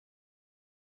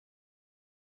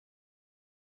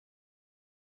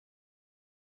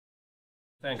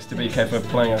Thanks to BK for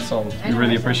playing our song. We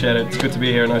really appreciate it. It's good to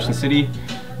be here in Ocean City.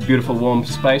 Beautiful, warm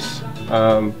space.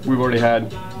 We've already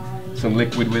had some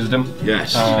liquid wisdom.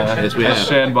 Yes, yes we have.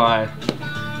 Shared by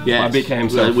BK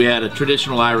himself. We had a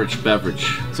traditional Irish beverage.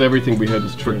 So everything we heard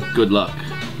is true. Good luck.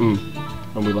 And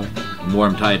we like that.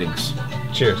 Warm tidings.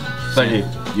 Cheers. Thank you.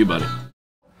 You, buddy. All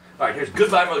right, here's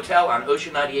Goodbyemotel on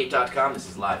Ocean98.com. This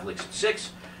is live Lixx at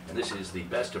 6, and this is the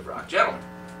best of rock. Gentlemen.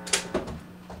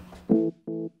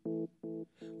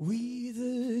 We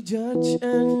the judge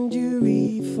and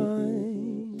jury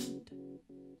find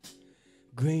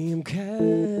Graham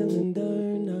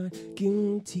Calander not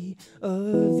guilty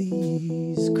of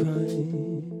these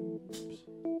crimes.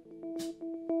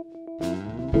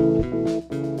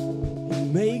 He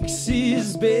makes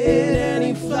his bed and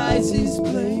he flies his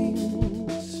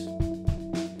planes.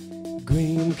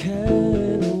 Graham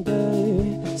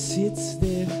Calander sits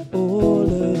there all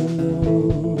alone.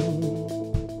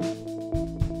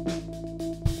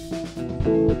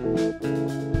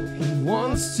 He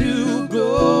wants to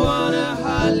go on a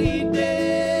holiday.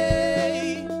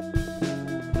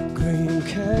 Graham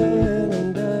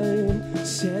Calander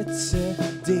sets a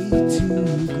date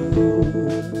to go.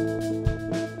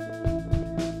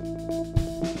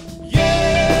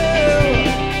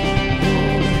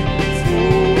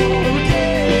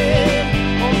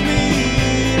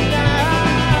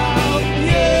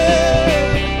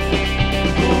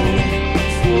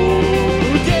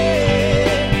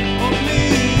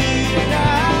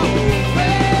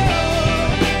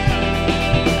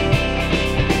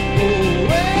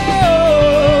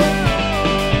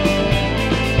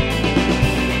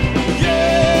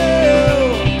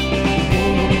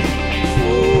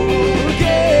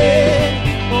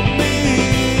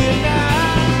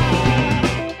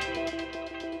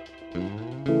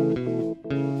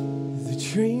 The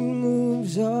train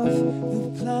moves off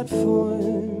the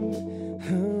platform,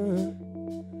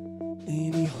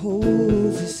 and he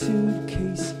holds a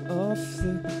suitcase off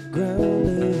the ground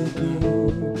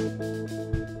again.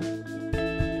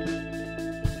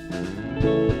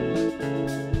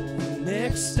 The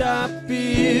next stop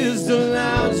is the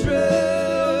lounge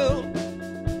room.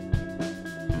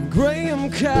 Graham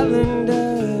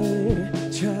Calander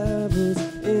travels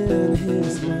in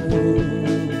his mind.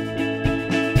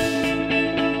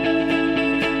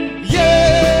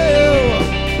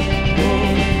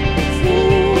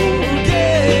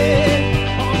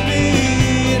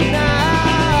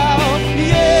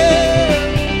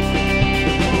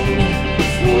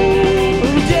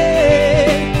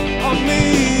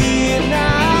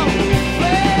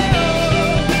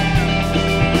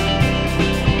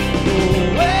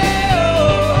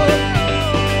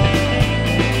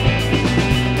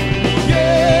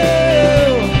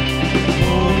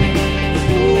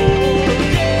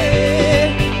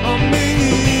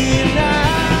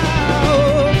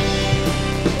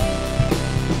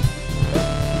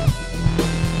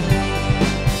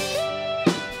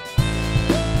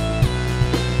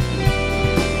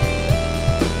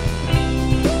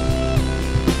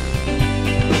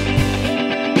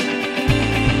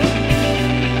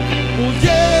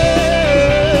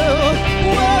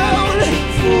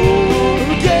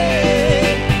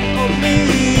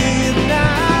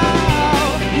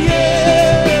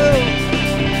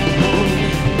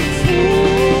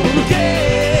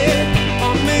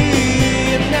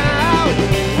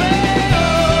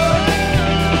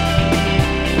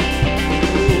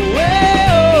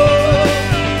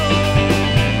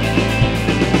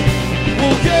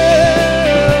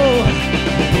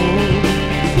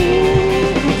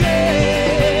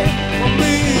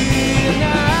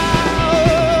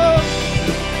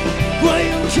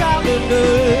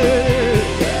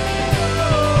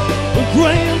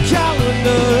 Graham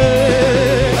Calander,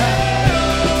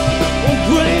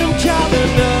 Graham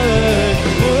Calander,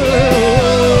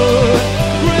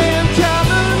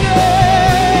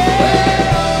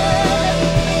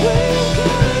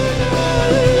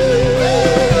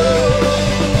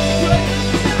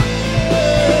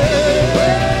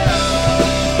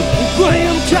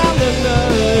 Graham Calander, Graham Calander,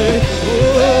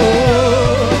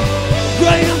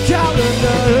 Graham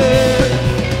Calander.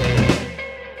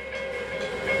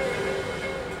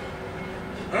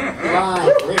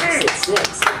 Live Lixx at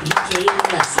 6, BK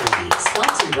and Leslie,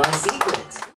 sponsored by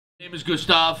Secrets. My name is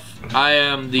Gustav. I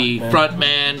am the front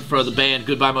man for the band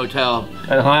Goodbyemotel.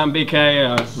 And hi, I'm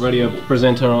BK, radio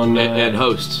presenter on and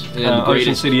host. And the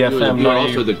Ocean City FM. You're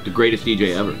also the greatest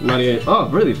DJ ever. 98. Oh,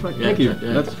 really? Thank you.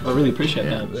 Yeah. I really appreciate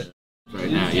that. Right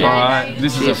now, Alright,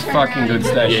 this is a fucking good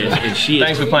station. Yeah, and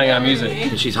Thanks for playing our music.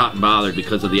 And she's hot and bothered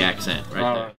because of the accent,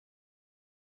 right there.